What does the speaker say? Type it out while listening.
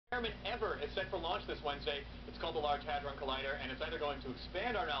experiment ever is set for launch this Wednesday. It's called the Large Hadron Collider, and it's either going to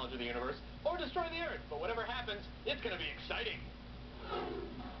expand our knowledge of the universe or destroy the Earth. But whatever happens, it's going to be exciting.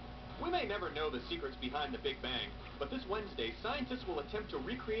 We may never know the secrets behind the Big Bang, but this Wednesday, scientists will attempt to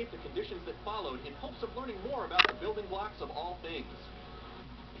recreate the conditions that followed in hopes of learning more about the building blocks of all things.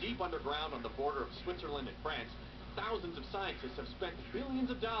 Deep underground on the border of Switzerland and France, thousands of scientists have spent billions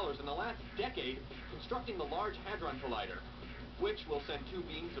of dollars in the last decade constructing the Large Hadron Collider, which will send two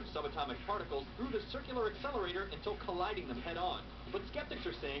beams of subatomic particles through the circular accelerator until colliding them head-on. But skeptics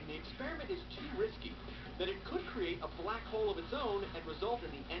are saying the experiment is too risky, that it could create a black hole of its own and result in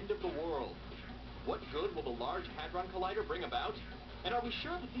the end of the world. What good will the Large Hadron Collider bring about? And are we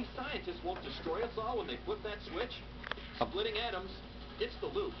sure that these scientists won't destroy us all when they flip that switch? Splitting atoms, it's the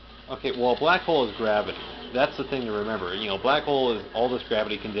loop. Okay, well, a black hole is gravity. That's the thing to remember. You know, black hole is all this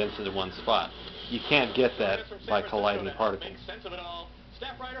gravity condensed into one spot. You can't get that by colliding particles. Make sense of it all.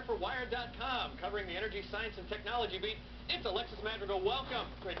 Staff writer for Wired.com, covering the energy, science, and technology beat. It's Alexis Madrigal. Welcome.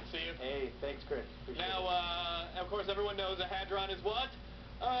 Great to see you. Hey, thanks, Chris. Now, of course, everyone knows a hadron is what?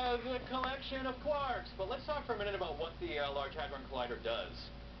 The collection of quarks. But let's talk for a minute about what the Large Hadron Collider does.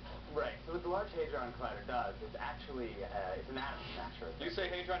 Right. So what the Large Hadron Collider does is actually it's an atom smasher. You say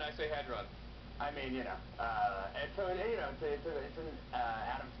hadron, I say hadron. I mean, you know, and so it's an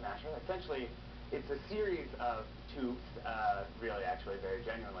atom smasher. Essentially, it's a series of tubes, really, actually, very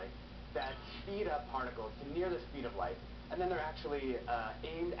genuinely, that speed up particles to near the speed of light, and then they're actually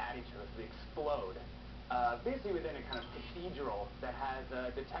aimed at each other, so they explode, basically within a kind of cathedral that has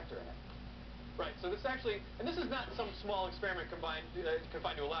a detector in it. Right, so this actually, and this is not some small experiment confined to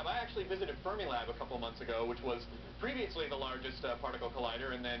a lab. I actually visited Fermilab a couple of months ago, which was previously the largest particle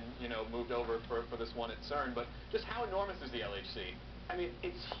collider, and then, you know, moved over for this one at CERN. But just how enormous is the LHC? I mean,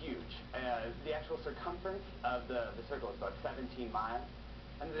 it's huge. The actual circumference of the circle is about 17 miles,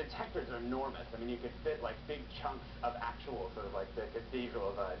 and the detectors are enormous. I mean, you could fit like big chunks of actual, sort of like the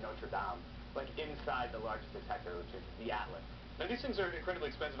Cathedral of Notre Dame, like inside the largest detector, which is the Atlas. Now, these things are incredibly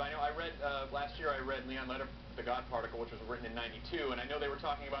expensive. I know I read, last year I read Leon Letter, The God Particle, which was written in '92, and I know they were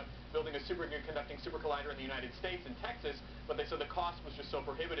talking about building a superconducting supercollider in the United States, in Texas, but they said the cost was just so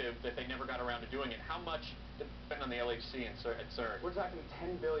prohibitive that they never got around to doing it. How much did they spend on the LHC at CERN? We're talking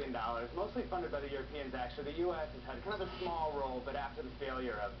 $10 billion, mostly funded by the Europeans, actually. The U.S. has had kind of a small role, but after the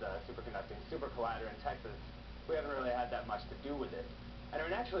failure of the superconducting supercollider in Texas, we haven't really had that much to do with it. And I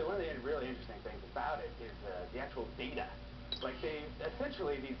mean, actually, one of the really interesting things about it is the actual data. Like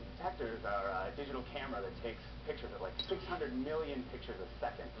essentially these detectors are a digital camera that takes pictures of like 600 million pictures a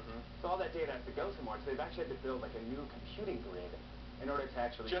second. So all that data has to go somewhere. So they've actually had to build like a new computing grid in order to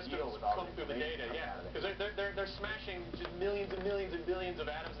actually deal with all the through the data, yeah. Because they're smashing just millions and millions and billions of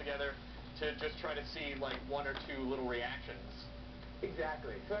atoms together to just try to see like one or two little reactions.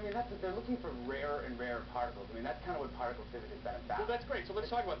 Exactly. So I mean, they're looking for rarer and rarer particles. I mean, that's kind of what particle physics has been about. Well, that's great. So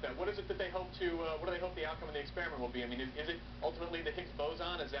let's talk about that. What is it that they hope to? What do they hope the outcome of the experiment will be? I mean, is it ultimately the Higgs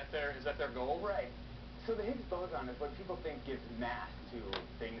boson? Is that their goal? Right. So the Higgs boson is what people think gives mass to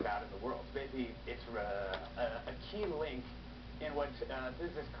things out in the world. Basically, it's a key link in what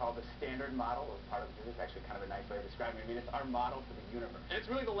physicists call the standard model of particle physics. Actually, kind of a nice way of describing it. I mean, it's our model for the universe. And it's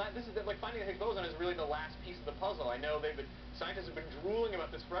really like finding the Higgs boson is really the last piece of the puzzle. I know scientists have been drooling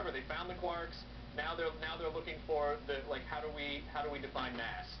about this forever. They found the quarks. Now they're looking for how do we define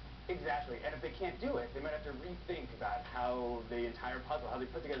mass? Exactly. And if they can't do it, they might have to rethink about how they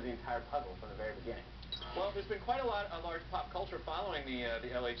put together the entire puzzle from the very beginning. Well, there's been quite a large pop culture following the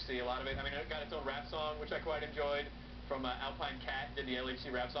LHC. A lot of it. I mean, it got its own rap song, which I quite enjoyed. From Alpine Cat did the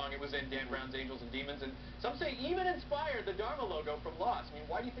LHC rap song. It was in Dan Brown's Angels and Demons, and some say even inspired the Dharma logo from Lost. I mean,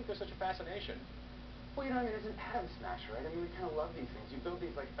 why do you think there's such a fascination? Well, you know, I mean, it's an atom smasher, right? I mean, we kind of love these things. You build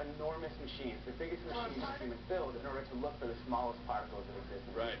these, like, enormous machines, the biggest machines humans build, in order to look for the smallest particles that exist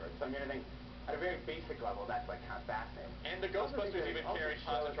in the universe. So, I mean, I think, at a very basic level, that's, like, kind of fascinating. And the Ghostbusters even carried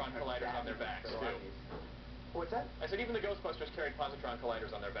positron colliders on their backs, too. What's that? I said even the Ghostbusters carried positron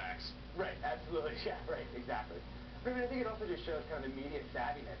colliders on their backs. Right, absolutely. Yeah, right, exactly. But I mean, I think it also just shows kind of the media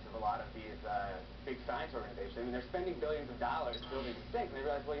savviness of a lot of these big science organizations. I mean, they're spending billions of dollars building these things, and they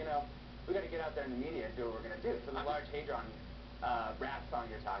realize, well, you know, we got to get out there in the media and do what we're going to do. So the Large Hadron rap song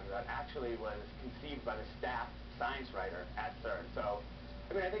you're talking about actually was conceived by the staff science writer at CERN. So,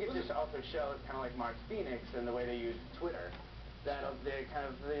 I mean, I think it just also shows kind of like Mark's Phoenix and the way they use Twitter, that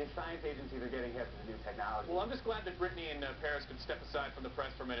the science agencies are getting hip to the new technology. Well, I'm just glad that Brittany and Paris could step aside from the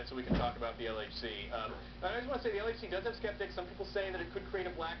press for a minute so we can talk about the LHC. I just want to say the LHC does have skeptics. Some people say that it could create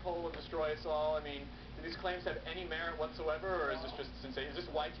a black hole and destroy us all. I mean, Do these claims have any merit whatsoever, or is this just sensation? Is this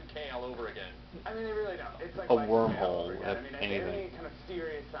Y2K all over again? I mean, they really don't. It's like A Y2K all wormhole, over again. I mean, anything. any kind of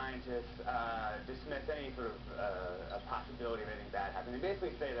serious scientists dismiss any sort of a possibility of anything bad happening. They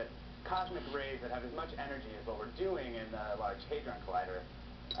basically say that cosmic rays that have as much energy as what we're doing in the Large Hadron Collider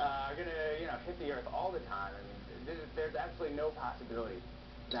are going to, hit the Earth all the time. I mean, there's absolutely no possibility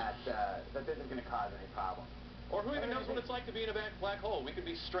that this is going to cause any problem. Or who even knows what it's like to be in a black hole? We could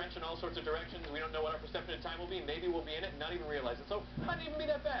be stretched in all sorts of directions. We don't know what our perception of time will be. Maybe we'll be in it and not even realize it. So it might even be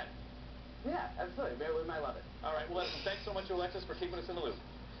that bad. Yeah, absolutely. We might love it. All right. Well, thanks so much, Alexis, for keeping us in the loop.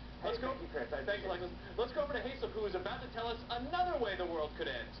 Hey, thank you, Chris. Thanks, Alexis. Let's go over to Hazel, who is about to tell us another way the world could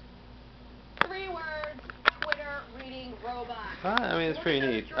end. 3 words. Twitter reading robot. I mean, it's pretty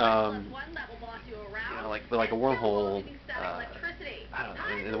neat. Like a wormhole. I don't know.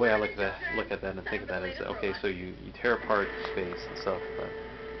 And the way I look at that and think of that is, okay, so you tear apart space and stuff, but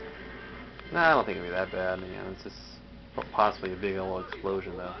I don't think it'd be that bad. It's just possibly a big old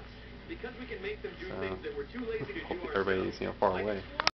explosion, though. Because we can make them do things that we're too lazy to do Hope everybody's far away.